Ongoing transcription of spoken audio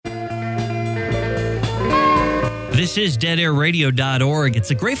This is deadairradio.org.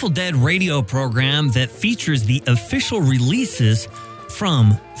 It's a Grateful Dead radio program that features the official releases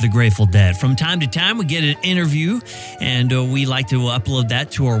from the Grateful Dead. From time to time, we get an interview, and we like to upload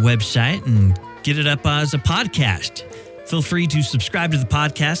that to our website and get it up as a podcast. Feel free to subscribe to the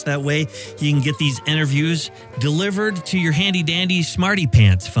podcast. That way, you can get these interviews delivered to your handy-dandy smarty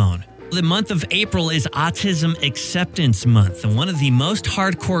pants phone. The month of April is Autism Acceptance Month, and one of the most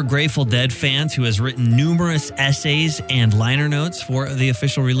hardcore Grateful Dead fans who has written numerous essays and liner notes for the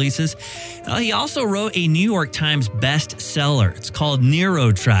official releases. He also wrote a New York Times bestseller. It's called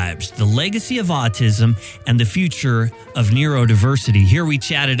Neurotribes, The Legacy of Autism and the Future of Neurodiversity. Here we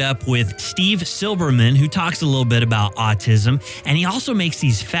chatted up with Steve Silberman, who talks a little bit about autism, and he also makes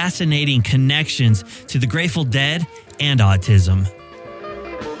these fascinating connections to the Grateful Dead and autism.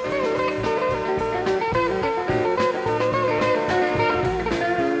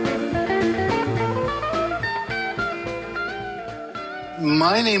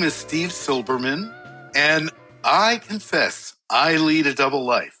 My name is Steve Silberman, and I confess I lead a double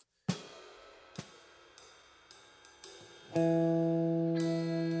life.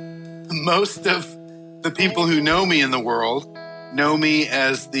 Most of the people who know me in the world know me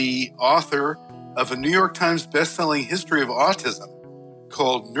as the author of a New York Times bestselling history of autism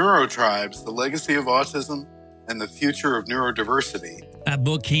called Neurotribes, The Legacy of Autism and the Future of Neurodiversity. That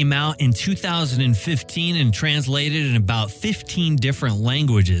book came out in 2015 and translated in about 15 different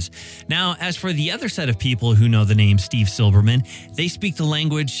languages. Now, as for the other set of people who know the name Steve Silberman, they speak the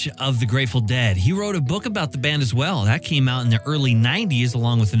language of the Grateful Dead. He wrote a book about the band as well. That came out in the early 90s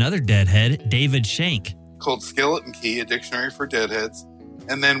along with another Deadhead, David Shank. Called Skeleton Key, a dictionary for Deadheads,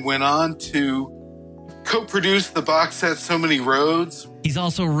 and then went on to co-produced the box set So Many Roads. He's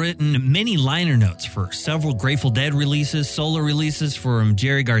also written many liner notes for several Grateful Dead releases, solo releases from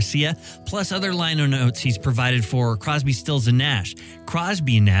Jerry Garcia, plus other liner notes he's provided for Crosby, Stills, and Nash,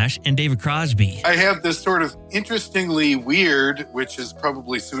 Crosby and Nash, and David Crosby. I have this sort of interestingly weird, which is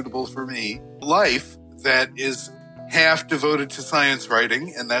probably suitable for me, life that is half devoted to science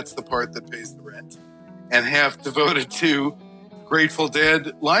writing, and that's the part that pays the rent, and half devoted to Grateful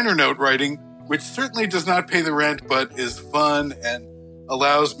Dead liner note writing, which certainly does not pay the rent, but is fun and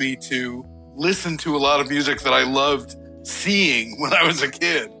allows me to listen to a lot of music that I loved seeing when I was a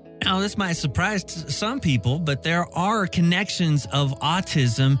kid. Now, this might surprise some people, but there are connections of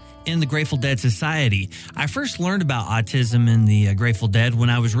autism in the Grateful Dead Society. I first learned about autism in the Grateful Dead when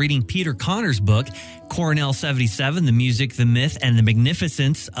I was reading Peter Connor's book, Coronel 77, The Music, the Myth, and the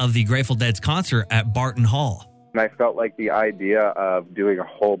Magnificence of the Grateful Dead's Concert at Barton Hall. And I felt like the idea of doing a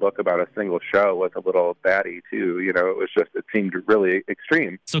whole book about a single show was a little batty, too. You know, it seemed really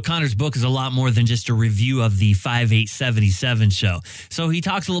extreme. So Connor's book is a lot more than just a review of the 5877 show. So he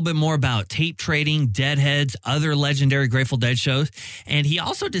talks a little bit more about tape trading, Deadheads, other legendary Grateful Dead shows. And he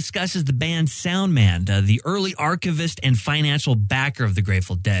also discusses the band's sound man, the early archivist and financial backer of the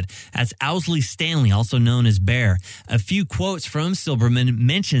Grateful Dead. That's Owsley Stanley, also known as Bear. A few quotes from Silberman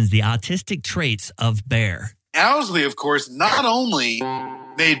mentions the autistic traits of Bear. Owsley, of course, not only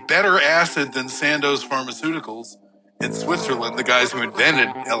made better acid than Sandoz Pharmaceuticals in Switzerland, the guys who invented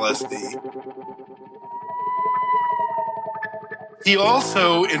LSD, he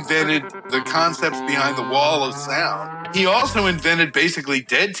also invented the concepts behind the wall of sound. He also invented basically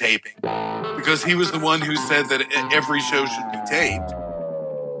dead taping, because he was the one who said that every show should be taped.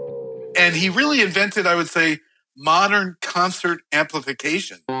 And he really invented, I would say, modern concert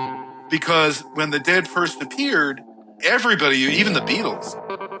amplification. Because when the Dead first appeared, everybody, even the Beatles,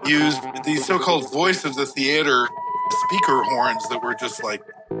 used these so-called voice of the theater speaker horns that were just like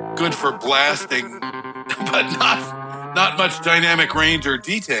good for blasting, but not much dynamic range or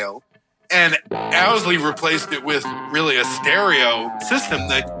detail. And Owsley replaced it with really a stereo system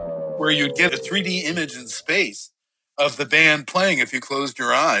where you'd get a 3D image in space of the band playing if you closed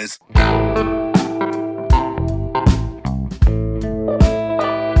your eyes.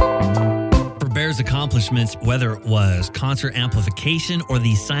 Bear's accomplishments, whether it was concert amplification or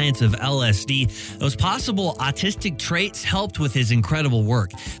the science of LSD, those possible autistic traits helped with his incredible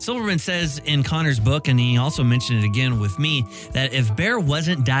work. Silberman says in Connor's book, and he also mentioned it again with me, that if Bear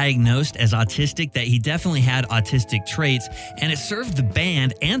wasn't diagnosed as autistic, that he definitely had autistic traits, and it served the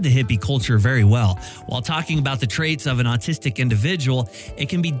band and the hippie culture very well. While talking about the traits of an autistic individual, it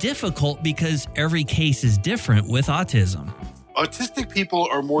can be difficult because every case is different with autism. Autistic people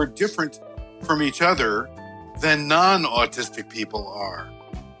are more different from each other than non-autistic people are.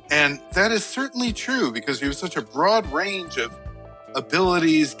 And that is certainly true because you have such a broad range of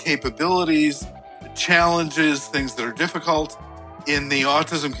abilities, capabilities, challenges, things that are difficult. In the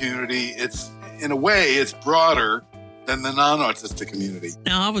autism community, in a way, it's broader than the non-autistic community.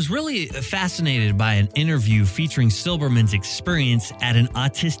 Now, I was really fascinated by an interview featuring Silberman's experience at an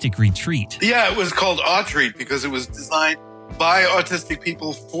autistic retreat. Yeah, it was called Autreat because it was designed by autistic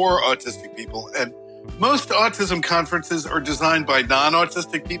people for autistic people. And most autism conferences are designed by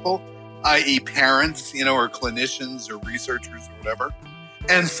non-autistic people, i.e. parents, or clinicians or researchers or whatever.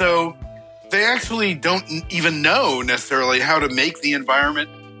 And so they actually don't even know necessarily how to make the environment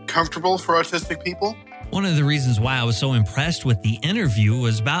comfortable for autistic people. One of the reasons why I was so impressed with the interview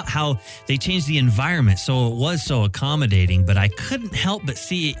was about how they changed the environment so it was so accommodating, but I couldn't help but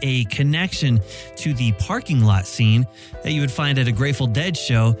see a connection to the parking lot scene that you would find at a Grateful Dead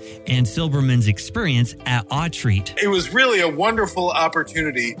show and Silberman's experience at Autreat. It was really a wonderful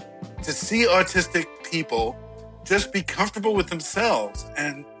opportunity to see autistic people just be comfortable with themselves.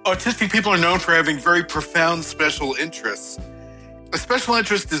 And autistic people are known for having very profound special interests. A special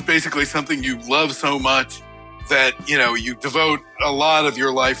interest is basically something you love so much that, you devote a lot of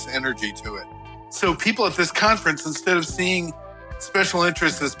your life's energy to it. So people at this conference, instead of seeing special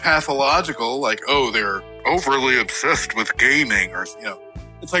interests as pathological, like, oh, they're overly obsessed with gaming or,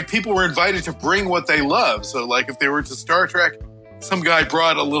 it's like people were invited to bring what they love. So like if they were to Star Trek, some guy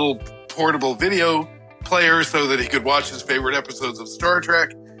brought a little portable video player so that he could watch his favorite episodes of Star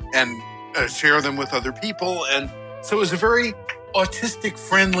Trek and share them with other people. And so it was a very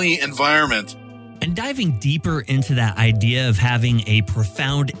autistic-friendly environment. And diving deeper into that idea of having a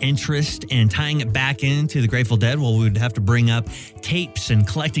profound interest and tying it back into the Grateful Dead, well, we would have to bring up tapes and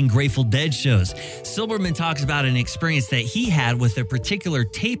collecting Grateful Dead shows. Silberman talks about an experience that he had with a particular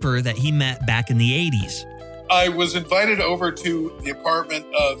taper that he met back in the 80s. I was invited over to the apartment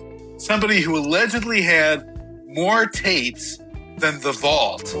of somebody who allegedly had more tapes than the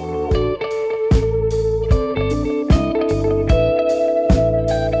vault.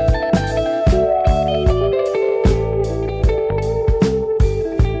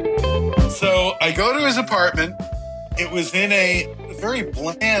 So I go to his apartment. It was in a very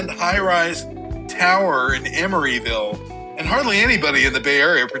bland high-rise tower in Emeryville. And hardly anybody in the Bay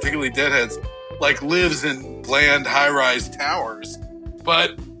Area, particularly Deadheads, lives in bland high-rise towers.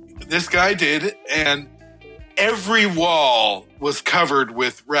 But this guy did, and every wall was covered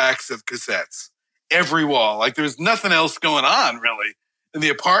with racks of cassettes. Every wall. There was nothing else going on, really, in the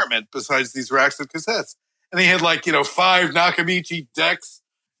apartment besides these racks of cassettes. And he had 5 Nakamichi decks,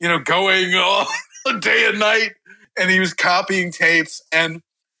 going all day and night. And he was copying tapes. And,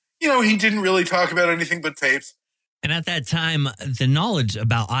 he didn't really talk about anything but tapes. And at that time, the knowledge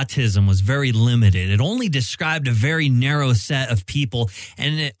about autism was very limited. It only described a very narrow set of people,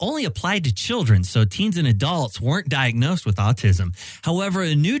 and it only applied to children. So teens and adults weren't diagnosed with autism. However,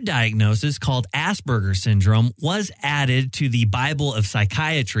 a new diagnosis called Asperger's syndrome was added to the Bible of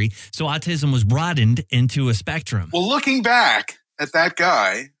psychiatry. So autism was broadened into a spectrum. Well, looking back at that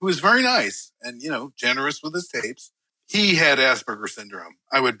guy, who was very nice and, generous with his tapes, he had Asperger's syndrome.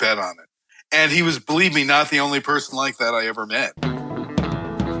 I would bet on it. And he was, believe me, not the only person like that I ever met.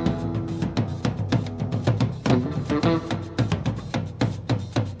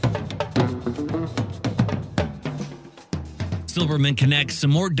 Silberman connects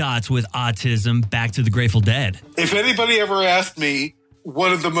some more dots with autism back to the Grateful Dead. If anybody ever asked me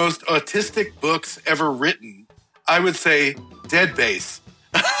one of the most autistic books ever written, I would say Dead Base.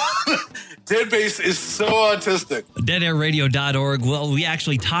 Dead Base is so autistic. DeadAirRadio.org. Well, we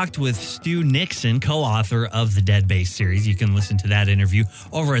actually talked with Stu Nixon, co-author of the Dead Base series. You can listen to that interview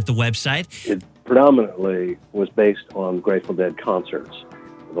over at the website. It predominantly was based on Grateful Dead concerts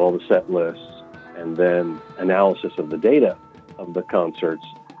with all the set lists and then analysis of the data of the concerts,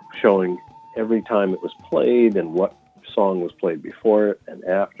 showing every time it was played and what song was played before it and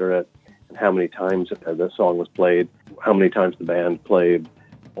after it, and how many times the song was played, how many times the band played,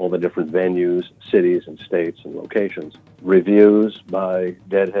 all the different venues, cities and states and locations. Reviews by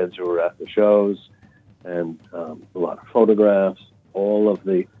Deadheads who were at the shows, and a lot of photographs, all of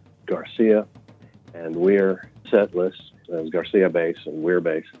the Garcia and Weir set lists, as Garcia bass and Weir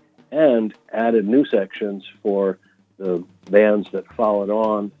bass, and added new sections for the bands that followed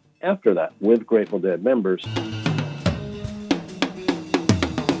on after that with Grateful Dead members.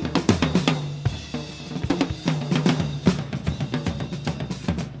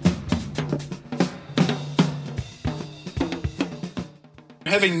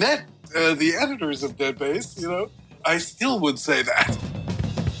 Having met the editors of Dead Base, I still would say that.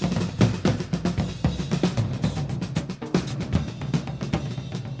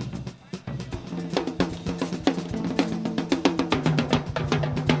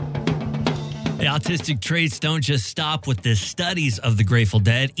 autistic traits don't just stop with the studies of the Grateful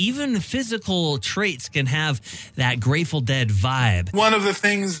Dead. Even physical traits can have that Grateful Dead vibe. One of the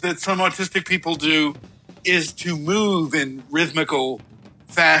things that some autistic people do is to move in rhythmical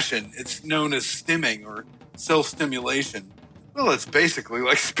fashion. It's known as stimming or self-stimulation. Well, it's basically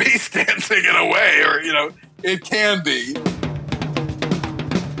like space dancing in a way, or, it can be.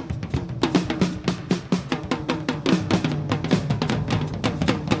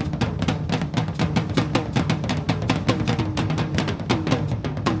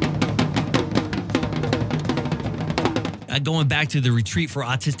 Going back to the retreat for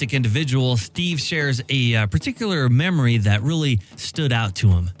autistic individuals, Steve shares a particular memory that really stood out to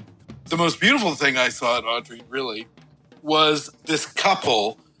him. The most beautiful thing I saw at Audrey, really, was this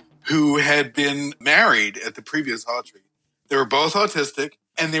couple who had been married at the previous retreat. They were both autistic,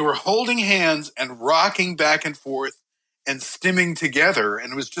 and they were holding hands and rocking back and forth and stimming together,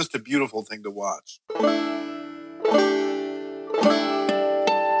 and it was just a beautiful thing to watch.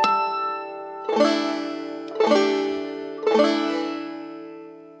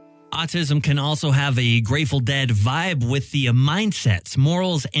 Autism can also have a Grateful Dead vibe with the mindsets,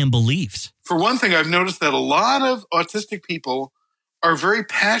 morals, and beliefs. For one thing, I've noticed that a lot of autistic people are very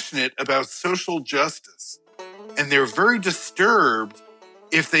passionate about social justice, and they're very disturbed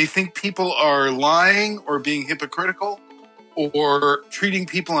if they think people are lying or being hypocritical or treating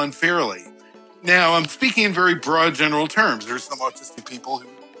people unfairly. Now, I'm speaking in very broad general terms. There's some autistic people who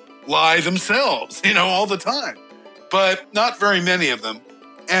lie themselves, all the time, but not very many of them.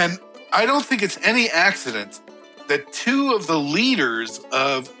 And I don't think it's any accident that two of the leaders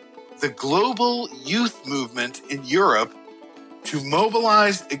of the global youth movement in Europe to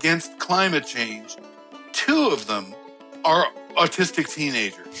mobilize against climate change, two of them are autistic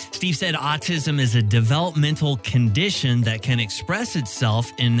teenagers. Steve said autism is a developmental condition that can express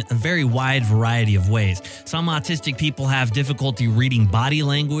itself in a very wide variety of ways. Some autistic people have difficulty reading body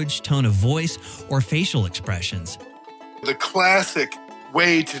language, tone of voice, or facial expressions. The classic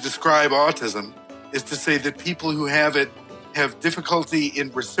way to describe autism is to say that people who have it have difficulty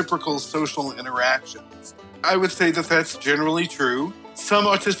in reciprocal social interactions. I would say that that's generally true. Some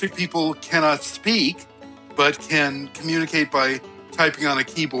autistic people cannot speak, but can communicate by typing on a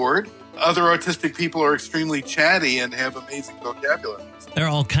keyboard. Other autistic people are extremely chatty and have amazing vocabulary. There are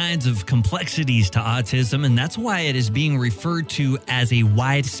all kinds of complexities to autism, and that's why it is being referred to as a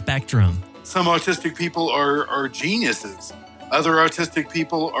wide spectrum. Some autistic people are geniuses. Other autistic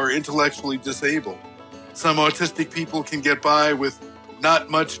people are intellectually disabled. Some autistic people can get by with not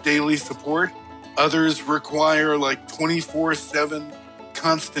much daily support. Others require 24/7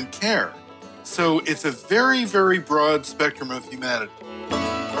 constant care. So it's a very, very broad spectrum of humanity.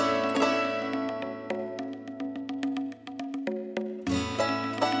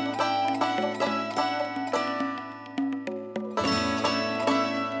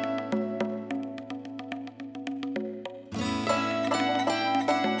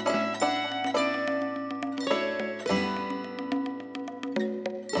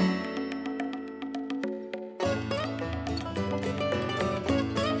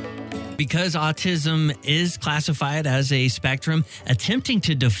 Because autism is classified as a spectrum, attempting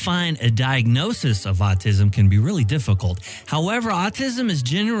to define a diagnosis of autism can be really difficult. However, autism is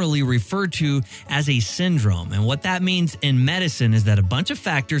generally referred to as a syndrome. And what that means in medicine is that a bunch of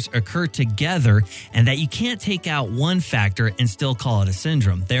factors occur together and that you can't take out one factor and still call it a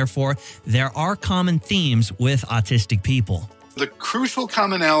syndrome. Therefore, there are common themes with autistic people. The crucial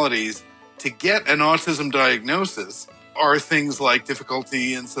commonalities to get an autism diagnosis are things like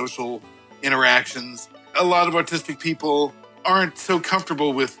difficulty in social interactions. A lot of autistic people aren't so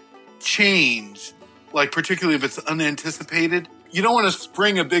comfortable with change, particularly if it's unanticipated. You don't want to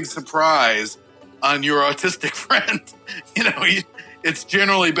spring a big surprise on your autistic friend. It's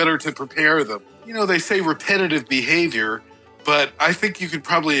generally better to prepare them. They say repetitive behavior, but I think you could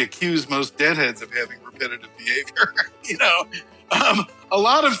probably accuse most deadheads of having repetitive behavior. A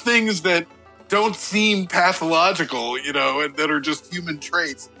lot of things that don't seem pathological, and that are just human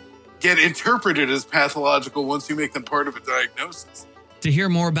traits get interpreted as pathological once you make them part of a diagnosis. To hear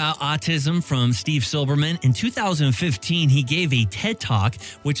more about autism from Steve Silberman, in 2015, he gave a TED Talk,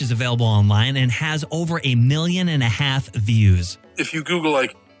 which is available online and has over 1.5 million views. If you Google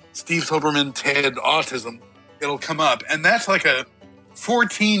Steve Silberman TED Autism, it'll come up. And that's a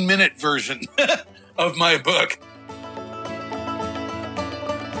 14-minute version of my book.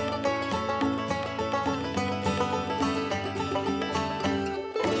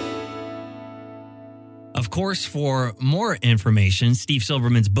 Of course, for more information, Steve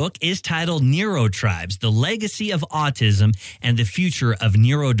Silberman's book is titled Neurotribes, The Legacy of Autism and the Future of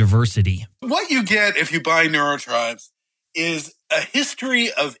Neurodiversity. What you get if you buy Neurotribes is a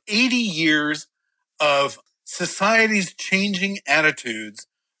history of 80 years of society's changing attitudes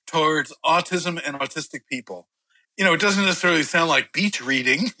towards autism and autistic people. It doesn't necessarily sound like beach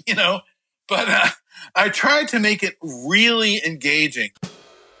reading, but I tried to make it really engaging.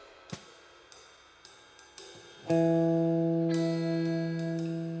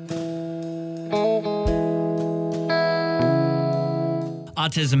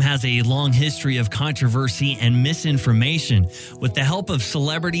 Autism has a long history of controversy and misinformation. With the help of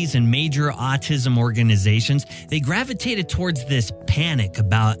celebrities and major autism organizations, they gravitated towards this panic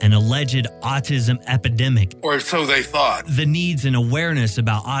about an alleged autism epidemic. Or so they thought. The needs and awareness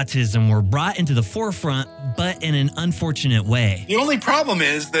about autism were brought into the forefront, but in an unfortunate way. The only problem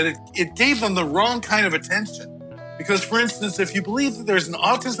is that it gave them the wrong kind of attention. Because, for instance, if you believe that there's an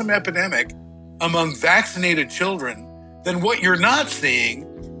autism epidemic among vaccinated children, then what you're not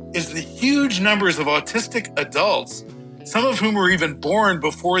seeing is the huge numbers of autistic adults, some of whom were even born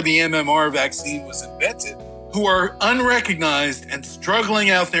before the MMR vaccine was invented, who are unrecognized and struggling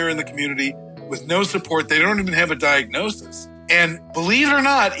out there in the community with no support. They don't even have a diagnosis. And believe it or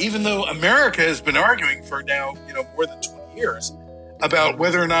not, even though America has been arguing for now, more than 20 years about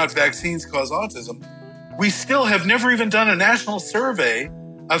whether or not vaccines cause autism, we still have never even done a national survey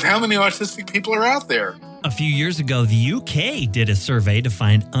of how many autistic people are out there. A few years ago, the UK did a survey to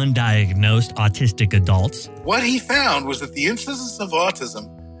find undiagnosed autistic adults. What he found was that the incidence of autism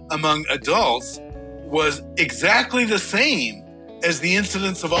among adults was exactly the same as the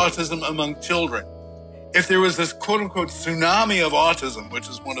incidence of autism among children. If there was this quote-unquote tsunami of autism, which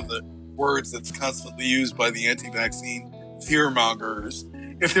is one of the words that's constantly used by the anti-vaccine fear-mongers,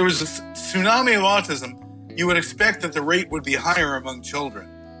 if there was a tsunami of autism, you would expect that the rate would be higher among children,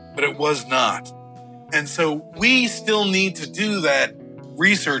 but it was not. And so we still need to do that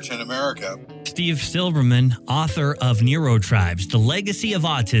research in America. Steve Silberman, author of Neurotribes, The Legacy of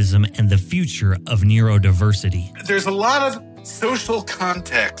Autism and the Future of Neurodiversity. There's a lot of social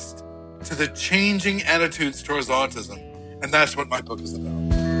context to the changing attitudes towards autism, and that's what my book is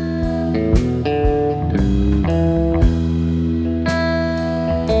about.